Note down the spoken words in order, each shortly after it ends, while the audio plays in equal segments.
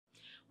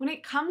When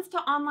it comes to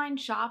online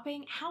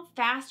shopping, how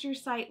fast your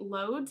site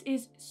loads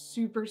is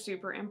super,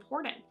 super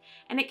important,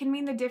 and it can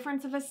mean the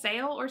difference of a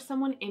sale or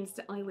someone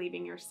instantly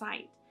leaving your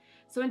site.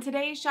 So in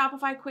today's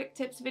Shopify Quick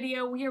Tips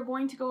video, we are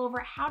going to go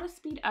over how to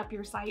speed up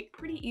your site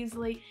pretty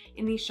easily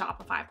in the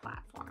Shopify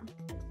platform.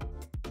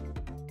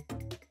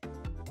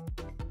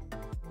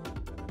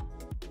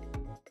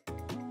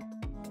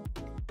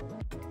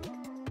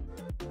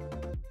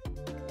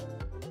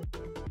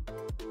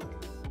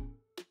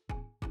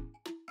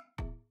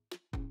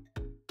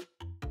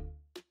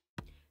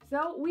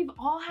 So we've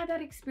all had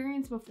that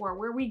experience before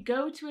where we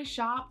go to a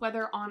shop,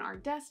 whether on our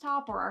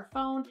desktop or our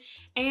phone,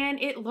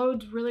 and it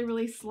loads really,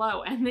 really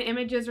slow and the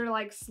images are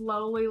like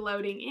slowly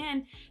loading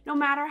in no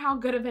matter how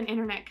good of an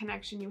internet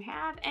connection you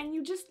have, and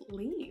you just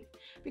leave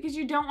because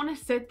you don't want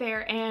to sit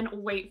there and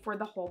wait for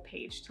the whole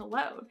page to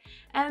load.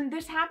 And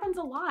this happens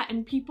a lot,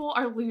 and people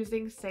are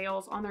losing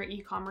sales on their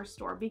e-commerce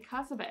store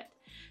because of it.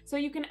 So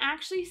you can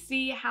actually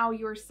see how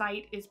your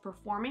site is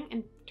performing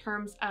in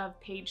terms of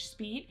page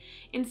speed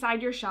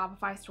inside your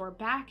Shopify store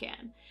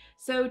backend.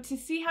 So to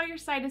see how your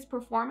site is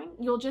performing,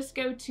 you'll just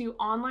go to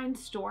Online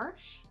Store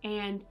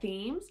and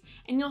Themes,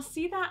 and you'll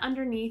see that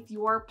underneath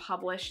your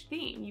published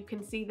theme. You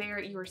can see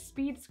there your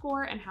speed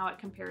score and how it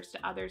compares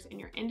to others in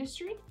your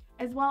industry,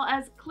 as well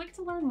as click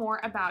to learn more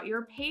about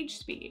your page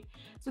speed.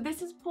 So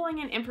this is pulling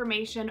in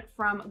information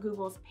from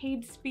Google's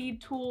page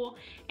speed tool,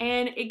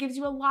 and it gives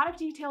you a lot of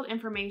detailed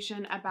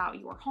information about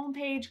your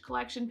homepage,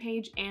 collection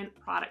page, and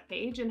product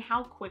page and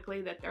how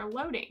quickly that they're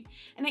loading.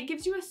 And it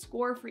gives you a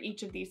score for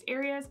each of these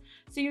areas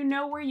so you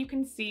know where you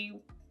can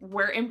see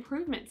where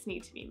improvements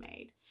need to be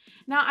made.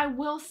 Now, I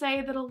will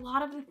say that a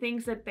lot of the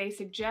things that they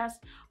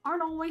suggest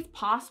aren't always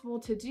possible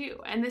to do,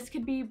 and this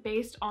could be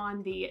based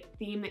on the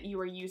theme that you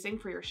are using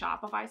for your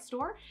Shopify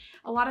store.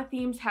 A lot of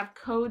themes have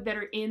code that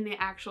are in the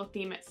actual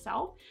theme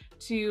itself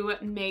to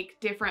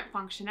make different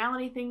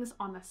functionality things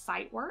on the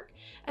site work,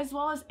 as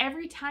well as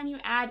every time you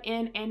add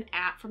in an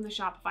app from the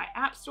Shopify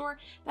App Store,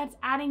 that's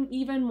adding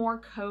even more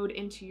code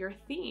into your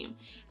theme.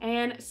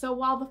 And so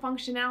while the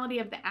functionality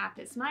of the app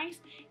is nice,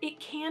 it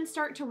can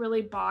start to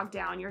really bog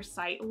down your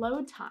site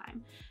load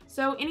time.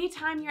 So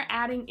anytime you're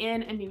adding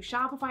in a new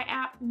Shopify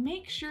app,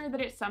 make sure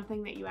that it's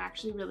something that you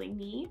actually really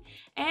need.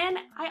 And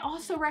I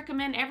also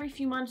recommend every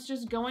few months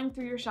just going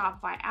through your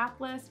Shopify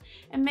app list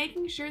and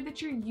making sure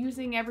that you're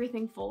using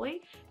everything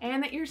fully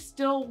and that you're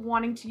still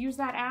wanting to use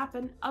that app,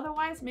 and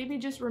otherwise maybe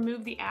just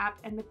remove the app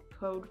and the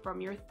code from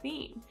your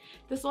theme.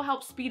 This will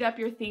help speed up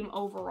your theme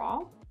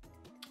overall.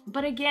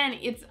 But again,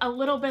 it's a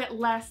little bit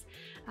less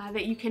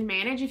that you can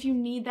manage if you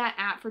need that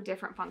app for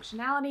different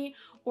functionality,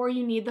 or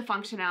you need the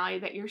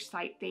functionality that your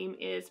site theme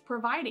is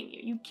providing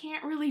you. You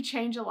can't really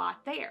change a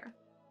lot there.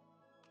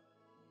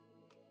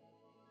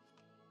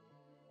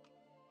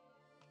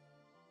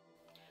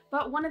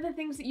 But one of the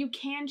things that you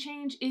can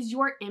change is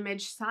your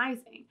image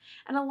sizing.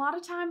 And a lot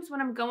of times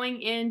when I'm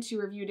going in to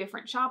review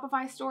different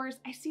Shopify stores,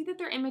 I see that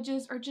their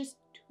images are just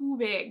too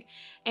big.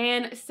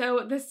 And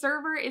so the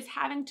server is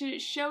having to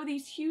show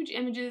these huge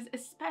images,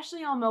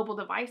 especially on mobile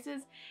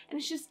devices, and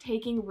it's just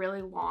taking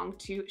really long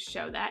to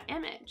show that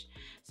image.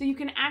 So you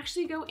can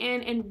actually go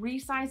in and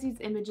resize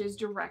these images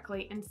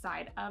directly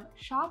inside of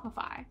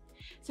Shopify.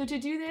 So to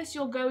do this,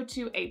 you'll go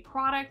to a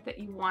product that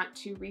you want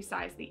to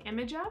resize the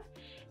image of,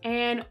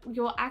 and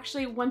you'll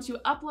actually, once you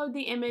upload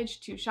the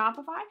image to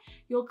Shopify,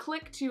 you'll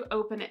click to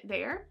open it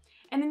there.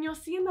 And then you'll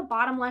see in the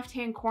bottom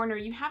left-hand corner,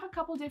 you have a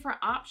couple different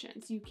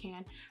options. You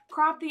can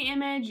crop the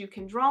image, you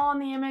can draw on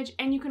the image,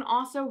 and you can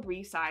also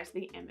resize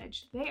the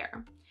image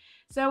there.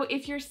 So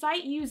if your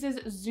site uses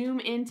zoom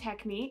in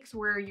techniques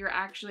where you're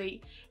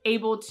actually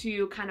able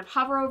to kind of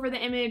hover over the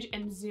image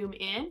and zoom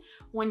in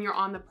when you're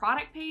on the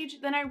product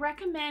page, then I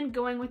recommend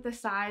going with the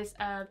size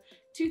of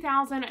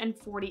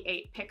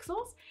 2048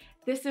 pixels.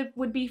 This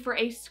would be for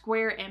a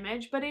square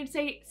image, but it's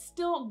a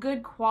still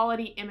good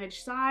quality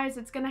image size.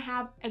 It's gonna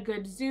have a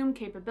good zoom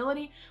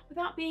capability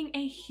without being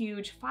a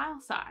huge file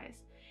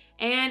size.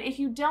 And if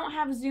you don't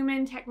have zoom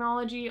in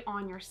technology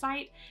on your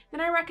site,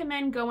 then I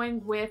recommend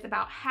going with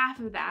about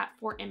half of that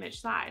for image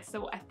size,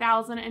 so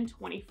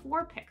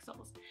 1024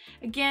 pixels.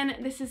 Again,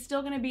 this is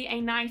still gonna be a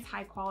nice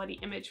high quality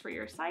image for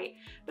your site,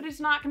 but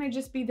it's not gonna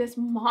just be this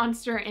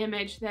monster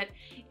image that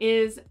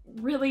is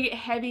really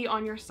heavy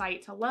on your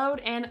site to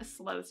load and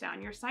slows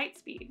down your site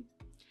speed.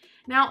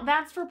 Now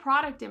that's for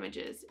product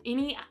images.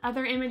 Any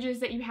other images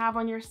that you have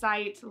on your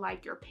site,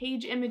 like your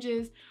page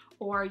images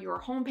or your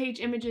homepage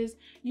images,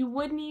 you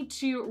would need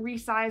to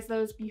resize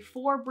those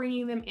before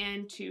bringing them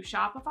into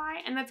Shopify,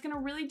 and that's gonna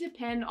really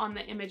depend on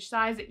the image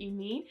size that you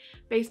need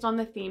based on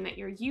the theme that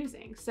you're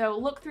using. So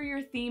look through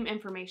your theme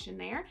information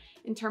there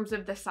in terms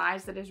of the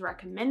size that is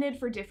recommended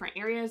for different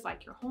areas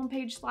like your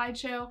homepage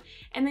slideshow,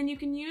 and then you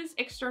can use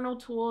external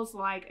tools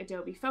like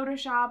Adobe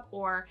Photoshop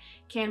or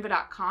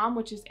Canva.com,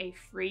 which is a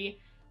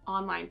free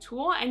online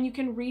tool, and you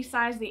can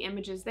resize the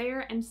images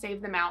there and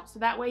save them out, so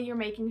that way you're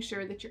making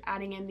sure that you're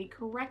adding in the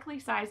correctly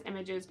sized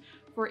images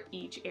for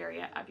each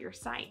area of your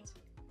site.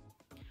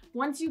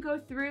 Once you go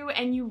through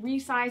and you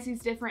resize these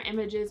different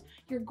images,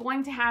 you're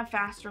going to have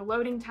faster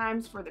loading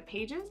times for the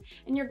pages,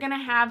 and you're gonna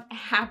have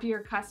happier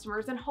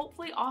customers, and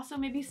hopefully also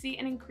maybe see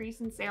an increase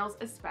in sales,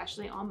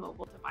 especially on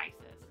mobile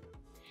devices.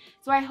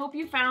 So I hope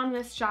you found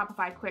this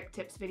Shopify quick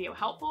tips video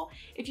helpful.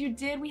 If you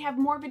did, we have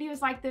more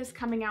videos like this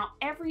coming out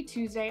every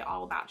Tuesday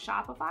all about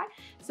Shopify.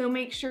 So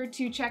make sure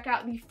to check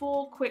out the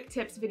full quick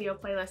tips video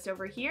playlist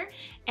over here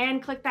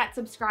and click that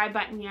subscribe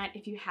button yet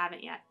if you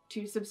haven't yet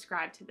to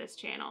subscribe to this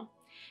channel.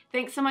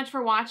 Thanks so much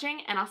for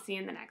watching, and I'll see you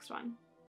in the next one.